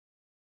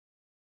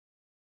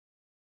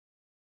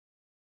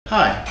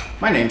Hi,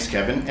 my name's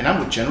Kevin and I'm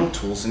with General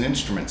Tools and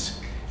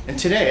Instruments, and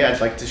today I'd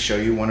like to show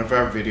you one of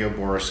our video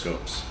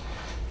borescopes.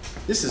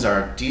 This is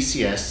our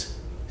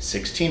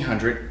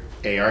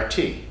DCS1600ART.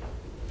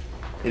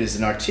 It is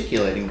an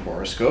articulating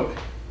borescope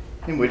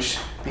in which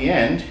the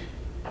end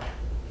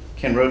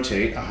can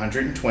rotate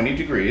 120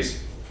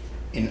 degrees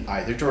in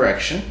either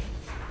direction.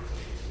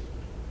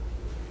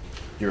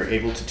 You're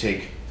able to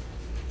take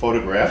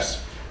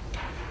photographs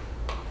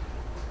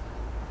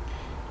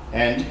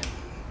and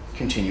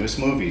continuous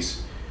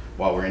movies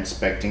while we're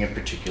inspecting a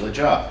particular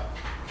job.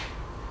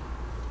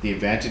 The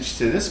advantage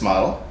to this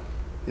model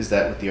is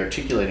that with the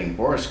articulating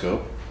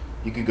borescope,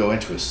 you could go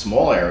into a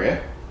small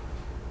area,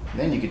 and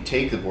then you could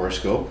take the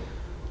borescope,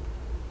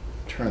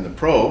 turn the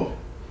probe,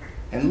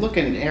 and look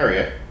at an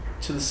area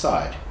to the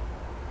side,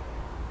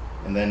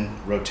 and then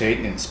rotate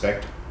and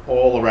inspect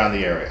all around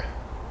the area.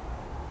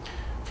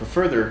 For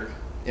further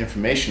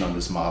information on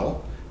this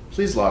model,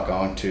 please log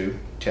on to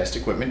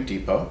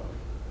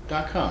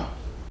testequipmentdepot.com.